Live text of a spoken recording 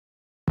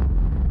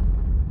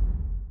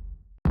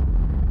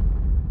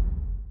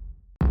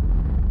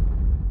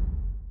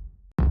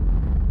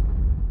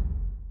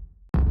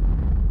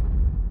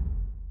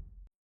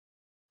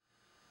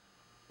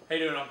Hey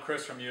doing, I'm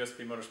Chris from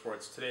USP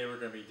Motorsports. Today we're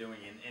going to be doing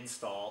an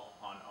install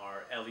on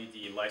our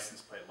LED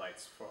license plate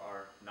lights for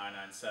our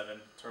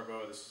 997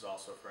 Turbo. This is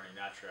also for any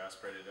naturally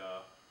aspirated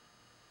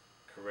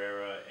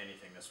Carrera,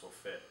 anything this will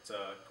fit. It's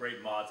a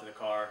great mod to the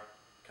car,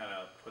 kind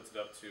of puts it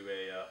up to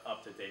a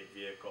up-to-date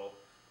vehicle,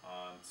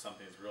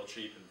 something that's real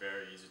cheap and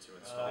very easy to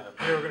install.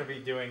 Here we're going to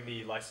be doing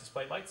the license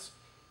plate lights.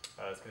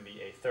 It's going to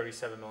be a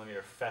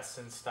 37mm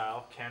Fesson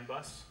style CAN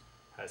bus,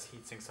 has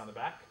heat sinks on the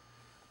back.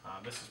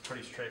 This is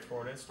pretty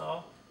straightforward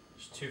install.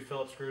 There's 2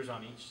 Phillips screws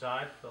on each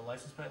side for the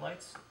license plate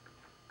lights.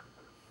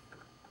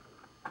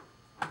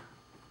 So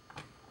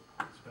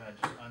go ahead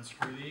and just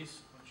unscrew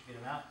these. Once you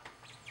get them out,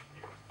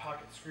 your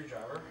pocket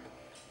screwdriver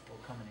will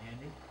come in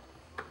handy.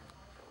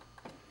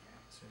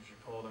 As soon as you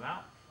pull them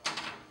out,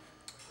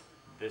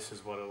 this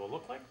is what it will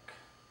look like.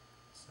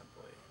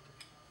 Simply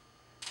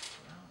pull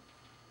it out.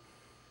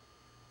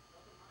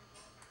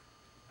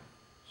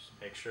 Just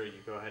make sure you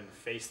go ahead and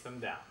face them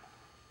down.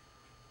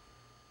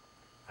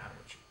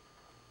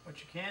 What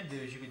you can do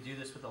is you can do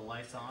this with the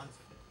lights on.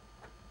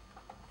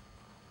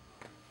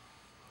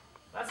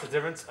 That's the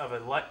difference of a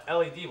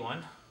LED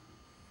one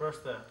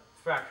versus the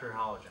factory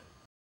halogen.